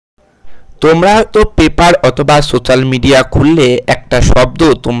তোমরা হয়তো পেপার অথবা সোশ্যাল মিডিয়া খুললে একটা শব্দ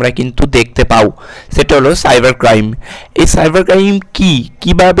তোমরা কিন্তু দেখতে পাও, সেটা হলো সাইবার ক্রাইম। এই সাইবার ক্রাইম কি,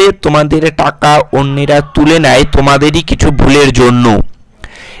 কিভাবে তোমাদের টাকা অন্যেরা তুলে নেয় তোমাদেরই কিছু ভুলের জন্য,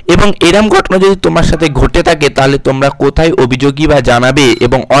 এবং এরম ঘটনা যদি তোমার সাথে ঘটে থাকে তাহলে তোমরা কোথায় অভিযোগী বা জানাবে,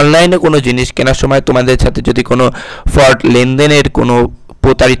 এবং অনলাইনে কোনো জিনিস কেনার সময় তোমাদের সাথে যদি কোনো ফ্রড লেনদেনের কোনো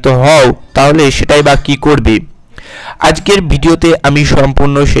প্রতারিত হও তাহলে সেটাই বা কী করবে। আজকের ভিডিওতে আমি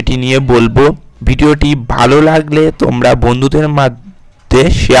সম্পূর্ণ সেটি নিয়ে বলবো। ভিডিওটি ভালো লাগলে তোমরা বন্ধুদের মধ্যে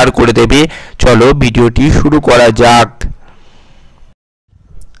শেয়ার করে দেবে। চলো ভিডিওটি শুরু করা যাক।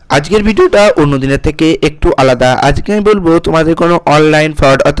 আজকের ভিডিওটা অন্য দিনের থেকে একটু আলাদা। আজকে আমি বলবো তোমাদের কোনো অনলাইন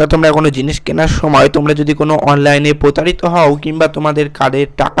ফ্রড, অর্থাৎ তোমরা কোনো জিনিস কেনার সময় তোমরা যদি কোনো অনলাইনে প্রতারিত হও কিংবা তোমাদের কার্ডের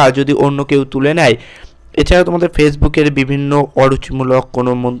টাকা যদি অন্য কেউ তুলে নেয়, এছাড়া তোমাদের ফেসবুকের বিভিন্ন অরুচিমূলক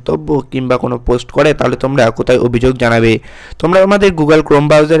কোনো মন্তব্য কিংবা কোনো পোস্ট করে, তাহলে তোমরা কোথায় অভিযোগ জানাবে। তোমরা আমাদের গুগল ক্রোম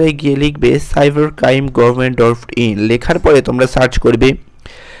ব্রাউজারে গিয়ে লিখবে cybercrime.gov.in, লেখার পরে তোমরা সার্চ করবে।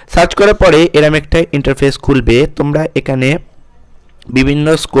 সার্চ করার পরে এরম একটা ইন্টারফেস খুলবে। তোমরা এখানে বিভিন্ন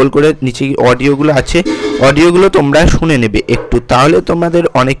স্ক্রল করে নিচে অডিওগুলো আছে, অডিওগুলো তোমরা শুনে নেবে একটু, তাহলে তোমাদের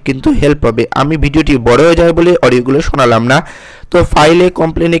অনেক কিন্তু হেল্প হবে। আমি ভিডিওটি বড় হয়ে যাবে বলে অডিওগুলো শোনালাম না। তো ফাইলে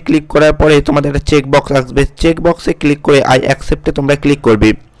কমপ্লেনে ক্লিক করার পরে তোমাদের একটা চেক বক্স আসবে, চেক বক্সে ক্লিক করে আই অ্যাকসেপ্টে তোমরা ক্লিক করবে।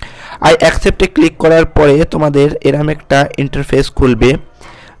 আই অ্যাকসেপ্টে ক্লিক করার পরে তোমাদের এরম একটা ইন্টারফেস খুলবে।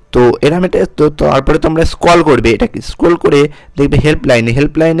 তো এরম এটা তো তারপরে তোমরা স্ক্রল করবে, এটাকে স্ক্রল করে দেখবে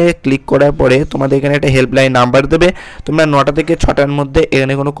হেল্পলাইনে ক্লিক করার পরে তোমাদের এখানে একটা হেল্পলাইন নাম্বার দেবে। তোমরা 9টা থেকে 6টার মধ্যে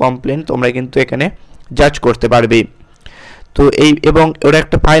এখানে কোনো কমপ্লেন তোমরা কিন্তু এখানে জাজ করতে পারবে। তো এই এবং ওরা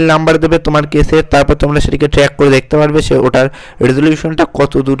একটা ফাইল নাম্বার দেবে তোমার কেসের, তারপর তোমরা সেটিকে ট্র্যাক করে দেখতে পারবে সে ওটার রেজলিউশনটা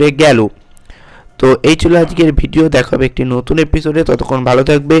কত দূরে গেল। তো এই ছিল আজকের ভিডিও, দেখা হবে একটি নতুন এপিসোডে। ততক্ষণ ভালো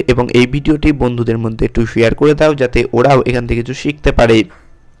থাকবে এবং এই ভিডিওটি বন্ধুদের মধ্যে একটু শেয়ার করে দাও যাতে ওরাও এখান থেকে কিছু শিখতে পারে।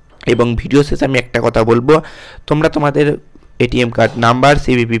 এবং ভিডিও শেষে আমি একটা কথা বলবো, তোমরা তোমাদের ATM card number,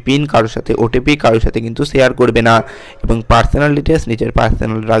 CVV pin কারোর সাথে, ওটিপি কারোর সাথে কিন্তু শেয়ার করবে না, এবং পার্সোনাল ডিটেলস নিজের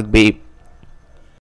পার্সোনাল রাখবে।